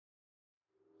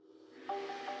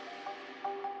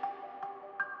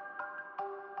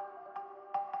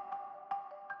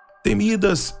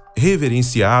Temidas,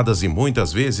 reverenciadas e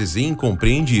muitas vezes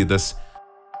incompreendidas,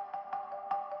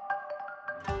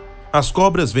 as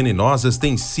cobras venenosas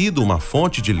têm sido uma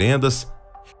fonte de lendas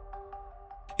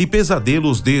e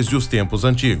pesadelos desde os tempos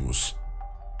antigos.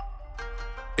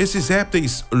 Esses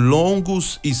répteis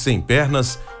longos e sem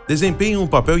pernas desempenham um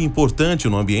papel importante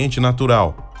no ambiente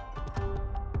natural.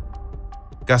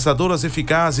 Caçadoras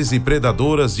eficazes e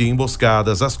predadoras de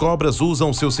emboscadas, as cobras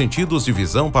usam seus sentidos de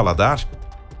visão, paladar,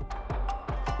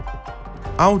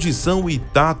 audição e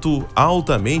tato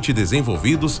altamente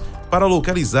desenvolvidos para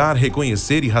localizar,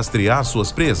 reconhecer e rastrear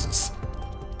suas presas.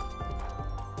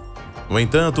 No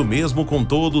entanto, mesmo com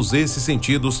todos esses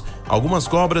sentidos, algumas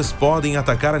cobras podem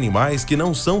atacar animais que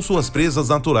não são suas presas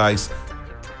naturais,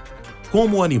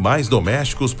 como animais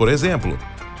domésticos, por exemplo.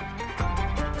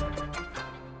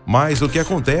 Mas o que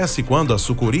acontece quando a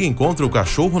sucuri encontra o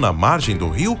cachorro na margem do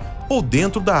rio ou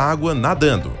dentro da água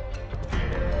nadando?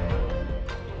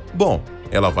 Bom,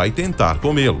 ela vai tentar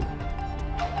comê-lo.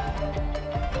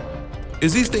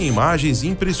 Existem imagens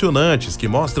impressionantes que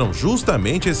mostram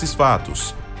justamente esses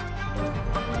fatos.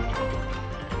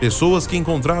 Pessoas que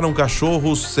encontraram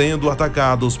cachorros sendo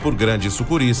atacados por grandes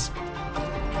sucuris.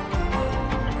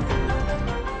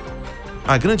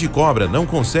 A grande cobra não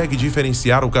consegue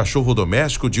diferenciar o cachorro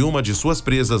doméstico de uma de suas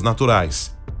presas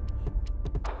naturais.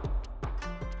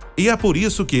 E é por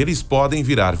isso que eles podem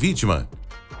virar vítima.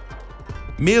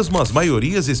 Mesmo as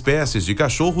maiorias espécies de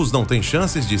cachorros não têm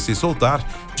chances de se soltar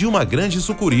de uma grande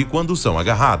sucuri quando são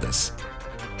agarradas.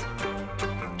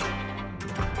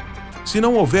 Se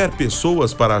não houver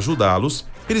pessoas para ajudá-los,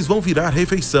 eles vão virar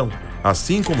refeição,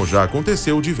 assim como já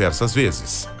aconteceu diversas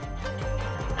vezes.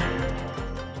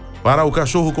 Para o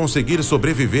cachorro conseguir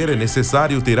sobreviver, é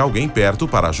necessário ter alguém perto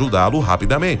para ajudá-lo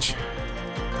rapidamente.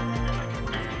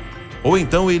 Ou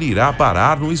então ele irá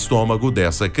parar no estômago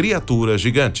dessa criatura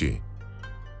gigante.